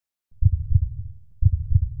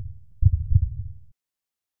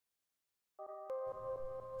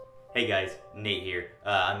Hey guys, Nate here.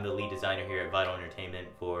 I'm the lead designer here at Vytal Entertainment.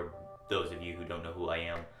 For those of you who don't know who I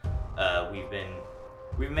am,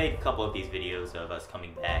 we've made a couple of these videos of us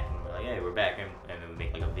coming back, and we're like, hey, we're back, and then we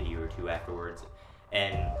make like a video or two afterwards.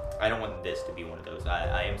 And I don't want this to be one of those.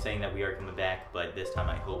 I am saying that we are coming back, but this time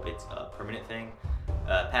I hope it's a permanent thing.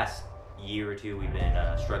 Past year or two, we've been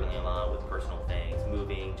struggling a lot with personal things,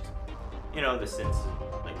 moving, just,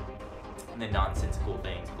 the nonsensical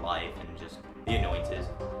things of life and just the annoyances.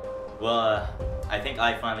 Well, I think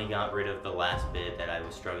I finally got rid of the last bit that I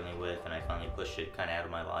was struggling with, and I finally pushed it kind of out of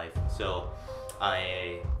my life. So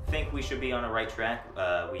I think we should be on the right track.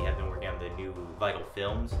 We have been working on the new Vytal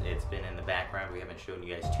films. It's been in the background. We haven't shown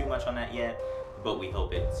you guys too much on that yet, but we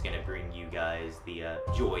hope it's going to bring you guys the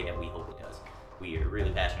joy that we hope it does. We are really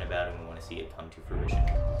passionate about it, and we want to see it come to fruition.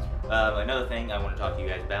 Another thing I want to talk to you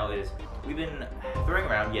guys about is we've been throwing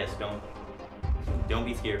around, yes, don't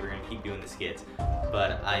be scared, we're going to keep doing the skits,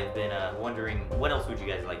 but I've been wondering, what else would you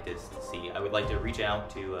guys like to see? I would like to reach out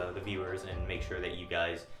to the viewers and make sure that you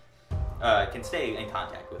guys can stay in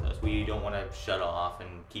contact with us. We don't want to shut off and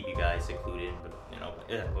keep you guys secluded, but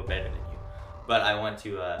we're better than you. But I want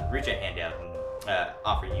to reach a hand out and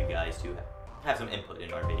offer you guys to have some input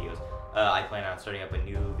in our videos. I plan on starting up a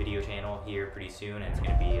new video channel here pretty soon, and it's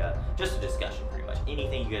going to be just a discussion pretty much.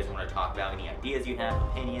 Anything you guys want to talk about, any ideas you have,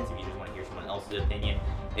 opinions, if you just want to hear someone else's opinion.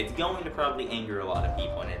 It's going to probably anger a lot of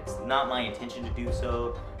people, and it's not my intention to do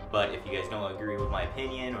so, but if you guys don't agree with my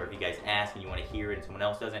opinion, or if you guys ask and you want to hear it and someone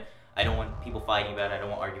else doesn't, I don't want people fighting about it, I don't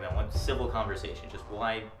want argument, I want civil conversation. Just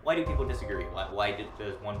why do people disagree? Why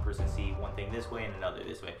does one person see one thing this way and another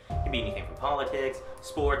this way? It can be anything from politics,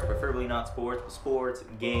 sports, preferably not sports, but sports,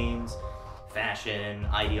 games, fashion,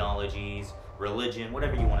 ideologies, religion,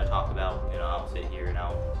 whatever you want to talk about. I'll sit here and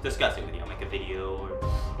I'll discuss it with you. I'll make a video,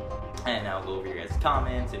 and I'll go over your guys'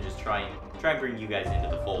 comments and just try and bring you guys into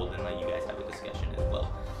the fold and let you guys have a discussion as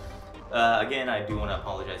well. Again, I do want to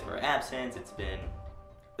apologize for our absence. It's been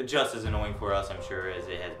just as annoying for us, I'm sure, as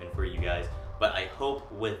it has been for you guys. But I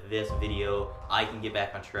hope with this video, I can get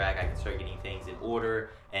back on track. I can start getting things in order,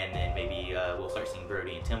 and then maybe we'll start seeing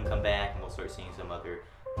Brody and Tim come back, and we'll start seeing some other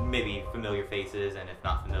maybe familiar faces, and if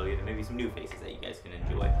not familiar, then maybe some new faces that you guys can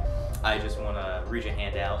enjoy. I just want to reach a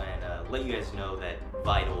hand out and let you guys know that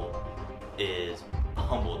Vytal is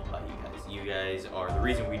humbled by you guys. You guys are the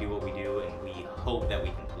reason we do what we do, and we hope that we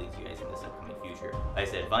can please you guys in this upcoming future. Like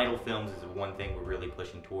I said, Vytal Films is one thing we're really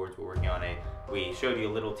pushing towards. We're working on we showed you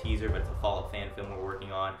a little teaser, but it's a follow fan film we're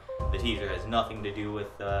working on. The teaser has nothing to do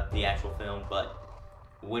with the actual film, but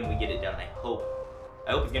when we get it done, I hope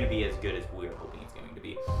it's going to be as good as we're hoping it's going to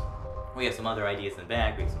be. We have some other ideas in the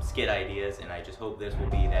back, we have some skit ideas, and I just hope this will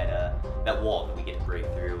be that wall that we get to break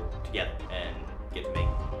through together and get to make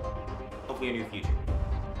hopefully a new future.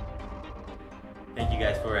 Thank you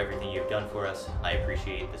guys for everything you've done for us. I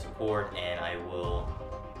appreciate the support, and I will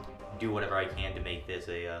do whatever I can to make this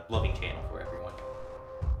a loving channel for everyone.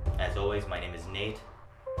 As always, my name is Nate.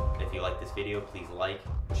 If you like this video, please like,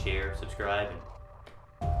 share, subscribe,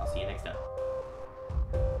 and I'll see you next time.